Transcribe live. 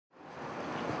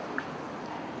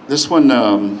This one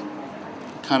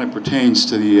kind of pertains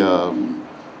to the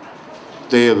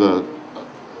Day of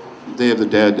the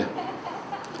Dead.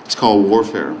 It's called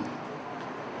Warfare.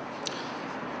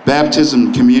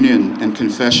 Baptism, communion, and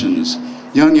confessions.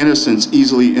 Young innocents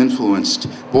easily influenced.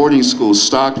 Boarding schools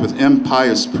stocked with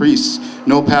impious priests.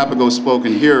 No papago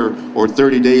spoken here or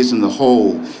 30 days in the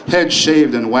hole. Heads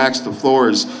shaved and waxed the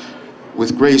floors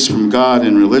with grace from God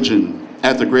and religion.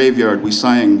 At the graveyard, we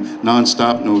sang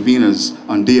non-stop novenas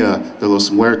on Dia de los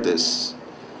Muertos.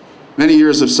 Many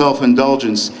years of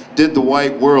self-indulgence did the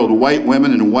white world, white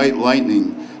women and white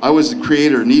lightning. I was the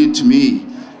creator, needed to me.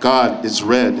 God is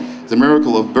red. The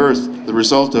miracle of birth, the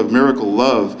result of miracle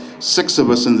love. 6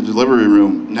 of us in the delivery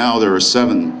room, now there are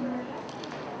 7.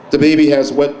 The baby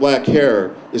has wet black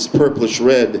hair, is purplish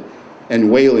red,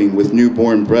 and wailing with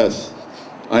newborn breath.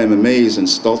 I am amazed and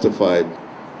stultified,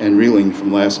 and reeling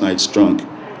from last night's drunk.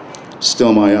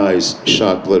 Still my eyes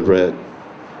shot blood red.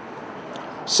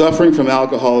 Suffering from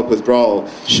alcoholic withdrawal,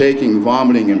 shaking,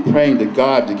 vomiting, and praying to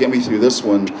God to get me through this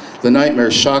one, the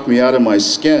nightmare shocked me out of my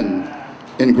skin.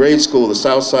 In grade school, the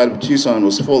south side of Tucson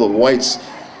was full of whites,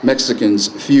 Mexicans,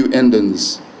 few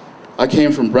Indians. I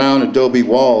came from brown adobe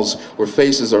walls where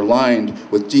faces are lined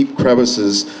with deep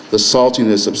crevices, the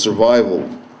saltiness of survival.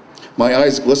 My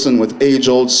eyes glisten with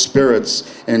age-old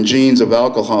spirits and genes of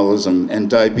alcoholism and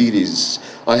diabetes.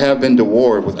 I have been to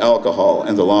war with alcohol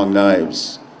and the long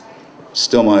knives.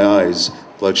 Still my eyes,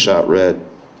 bloodshot red.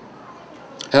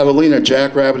 Javelina,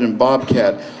 jackrabbit, and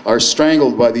bobcat are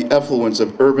strangled by the effluence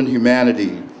of urban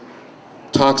humanity.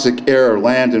 Toxic air,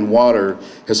 land, and water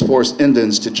has forced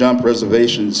Indians to jump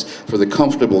reservations for the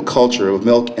comfortable culture of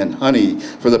milk and honey,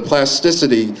 for the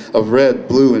plasticity of red,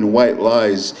 blue, and white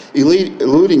lies.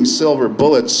 Eluding silver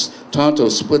bullets, Tonto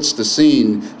splits the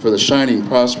scene for the shining,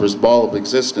 prosperous ball of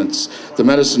existence. The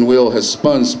medicine wheel has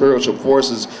spun spiritual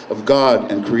forces of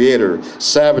God and Creator.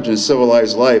 Savage and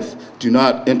civilized life do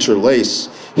not interlace.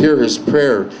 Hear his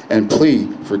prayer and plea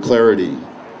for clarity.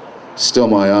 Still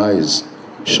my eyes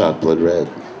shot blood red.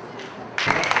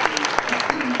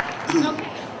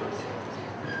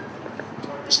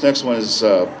 This next one is,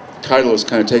 title is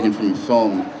kind of taken from a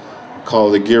film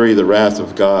called Aguirre, the Wrath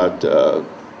of God.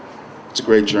 It's a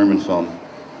great German film.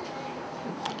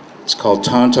 It's called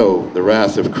Tonto, the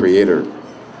Wrath of Creator.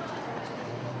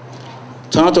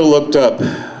 Tonto looked up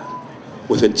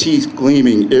with a teeth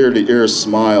gleaming ear-to-ear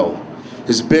smile,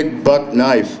 his big buck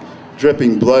knife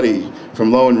dripping bloody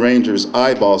from Lone Ranger's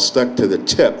eyeball stuck to the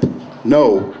tip.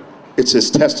 No, it's his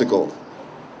testicle.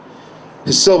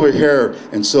 His silver hair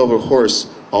and silver horse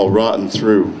all rotten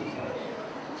through.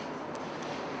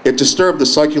 It disturbed the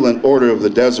succulent order of the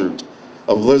desert,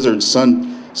 of lizards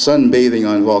sunbathing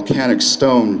on volcanic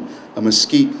stone. A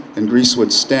mesquite and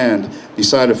greasewood stand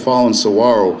beside a fallen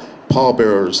saguaro,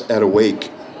 pallbearers at a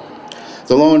wake.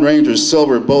 The Lone Ranger's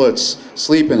silver bullets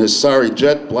sleep in his sorry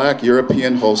jet black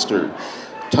European holster.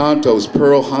 Tonto's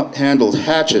pearl-handled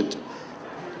hatchet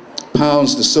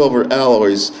pounds the silver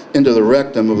alloys into the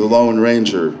rectum of the Lone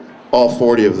Ranger, all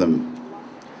 40 of them.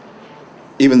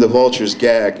 Even the vultures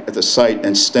gag at the sight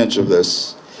and stench of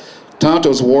this.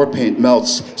 Tonto's war paint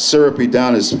melts syrupy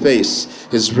down his face,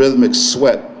 his rhythmic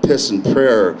sweat, piss, and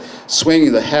prayer.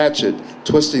 Swinging the hatchet,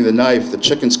 twisting the knife, the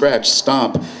chicken scratch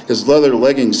stomp, his leather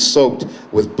leggings soaked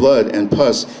with blood and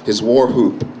pus, his war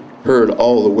whoop heard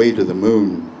all the way to the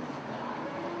moon.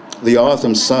 The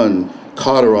autumn sun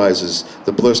cauterizes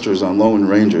the blisters on Lone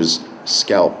Ranger's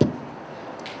scalp.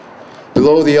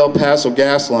 Below the El Paso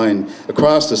gas line,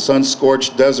 across the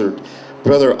sun-scorched desert,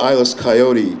 Brother Eyeless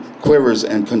Coyote quivers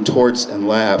and contorts and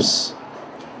laughs.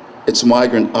 Its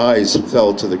migrant eyes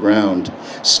fell to the ground,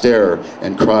 stare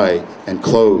and cry and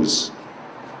close.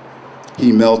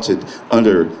 He melted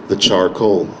under the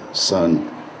charcoal sun.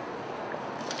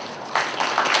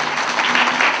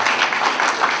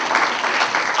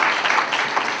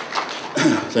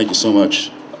 Thank you so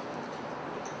much.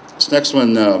 This next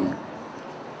one,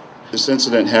 this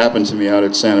incident happened to me out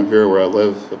at Santa Vera, where I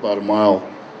live, about a mile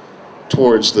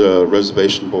towards the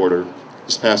reservation border,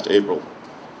 this past April.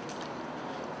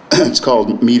 It's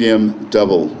called Medium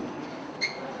Devil.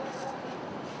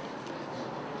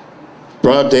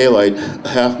 Broad daylight, a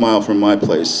half mile from my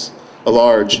place, a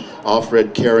large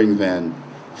off-red carrying van,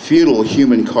 futile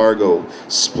human cargo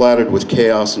splattered with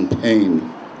chaos and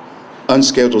pain.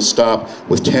 Unscheduled stop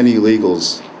with 10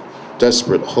 illegals,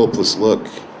 desperate, hopeless look.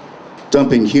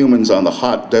 Dumping humans on the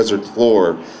hot desert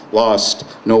floor, lost,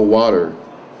 no water,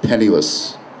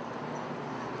 penniless.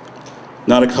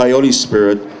 Not a coyote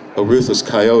spirit, a ruthless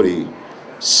coyote,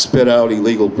 spit out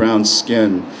illegal brown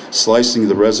skin, slicing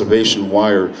the reservation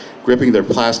wire, gripping their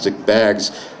plastic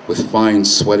bags, with fine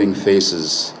sweating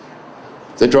faces.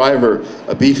 The driver,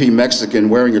 a beefy Mexican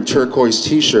wearing a turquoise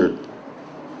t-shirt,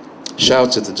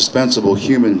 shouts at the dispensable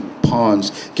human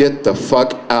pawns, "Get the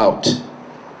fuck out."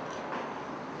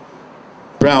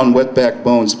 Brown wetback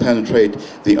bones penetrate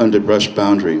the underbrush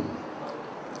boundary.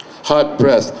 Hot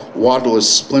breath, waterless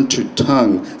splintered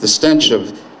tongue, the stench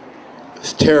of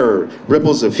terror,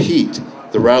 ripples of heat,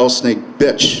 the rattlesnake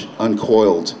bitch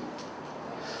uncoiled.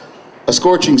 A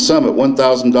scorching sum at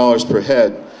 $1,000 per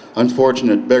head.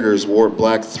 Unfortunate beggars wore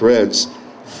black threads.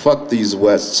 Fuck these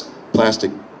Wests,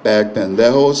 plastic bag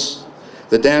pendejos.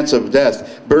 The dance of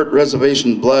death, Burt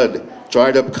Reservation blood,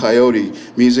 dried up coyote,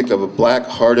 music of a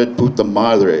black-hearted puta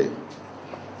madre.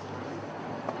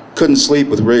 Couldn't sleep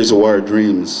with razor wire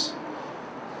dreams.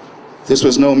 This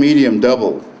was no medium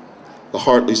double. The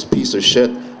heartless piece of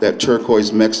shit, that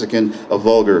turquoise Mexican, a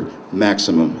vulgar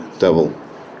maximum devil.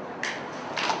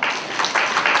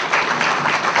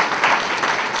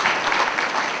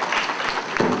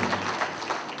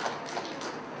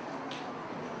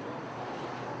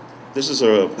 This is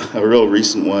a real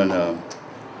recent one.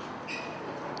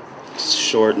 It's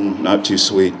short and not too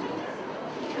sweet.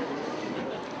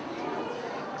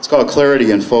 It's called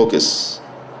Clarity and Focus.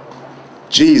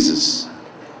 Jesus.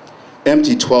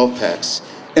 Empty 12-packs,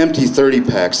 empty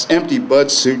 30-packs, empty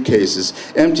Bud suitcases,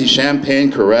 empty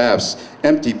champagne carafes,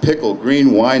 empty pickle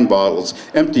green wine bottles,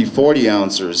 empty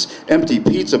 40-ouncers, empty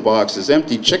pizza boxes,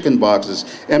 empty chicken boxes,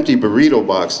 empty burrito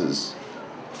boxes.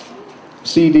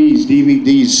 CDs,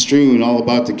 DVDs strewn all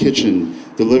about the kitchen,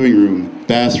 the living room,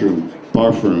 bathroom,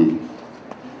 bathroom.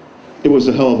 It was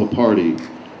a hell of a party.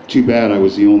 Too bad I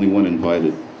was the only one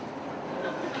invited.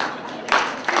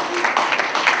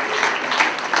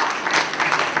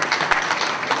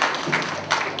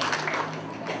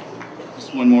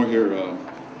 Just one more here.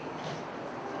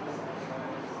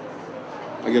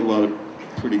 I get a lot of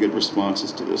pretty good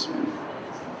responses to this one.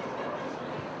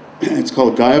 It's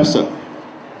called Gayapsa.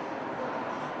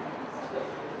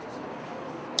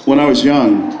 When I was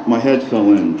young, my head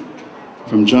fell in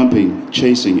from jumping,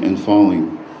 chasing, and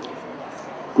falling.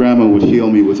 Grandma would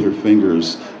heal me with her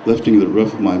fingers, lifting the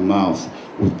roof of my mouth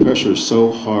with pressure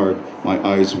so hard my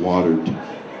eyes watered.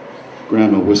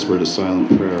 Grandma whispered a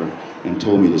silent prayer and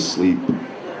told me to sleep.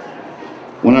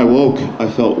 When I woke, I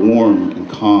felt warm and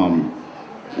calm.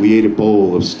 We ate a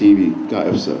bowl of steamy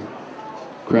gayapsa,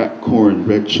 cracked corn,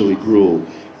 red chili gruel,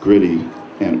 gritty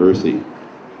and earthy.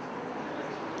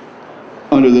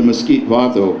 Under the mesquite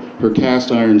vato, her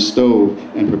cast iron stove,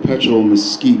 and perpetual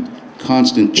mesquite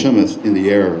constant chumeth in the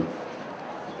air.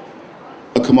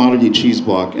 A commodity cheese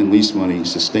block and lease money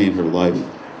sustained her life.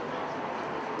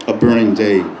 A burning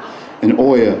day, an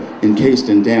Oya encased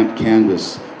in damp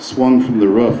canvas, swung from the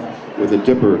roof with a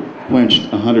dipper quenched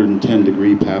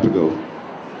 110-degree Papago,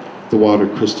 the water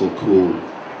crystal cool.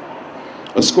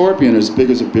 A scorpion as big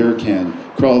as a beer can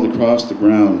crawled across the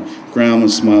ground. Grandma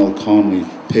smiled calmly,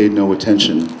 paid no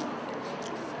attention.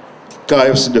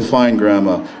 Gaius defined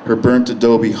Grandma, her burnt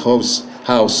adobe house,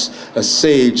 a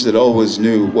sage that always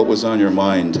knew what was on your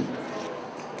mind.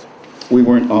 We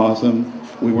weren't awesome,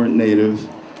 we weren't native,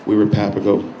 we were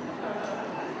Papago.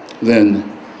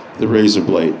 Then the razor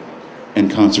blade and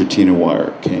concertina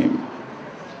wire came.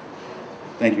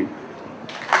 Thank you.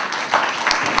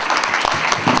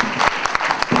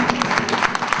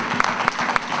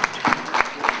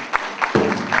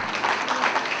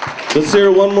 Let's hear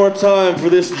it one more time for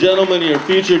this gentleman, your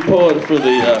featured poet for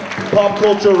the Pop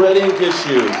Culture Red Ink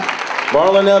issue,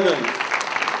 Marlon Evans.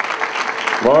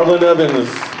 Marlon Evans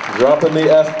dropping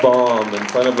the F-bomb in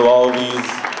front of all these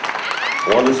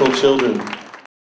wonderful children.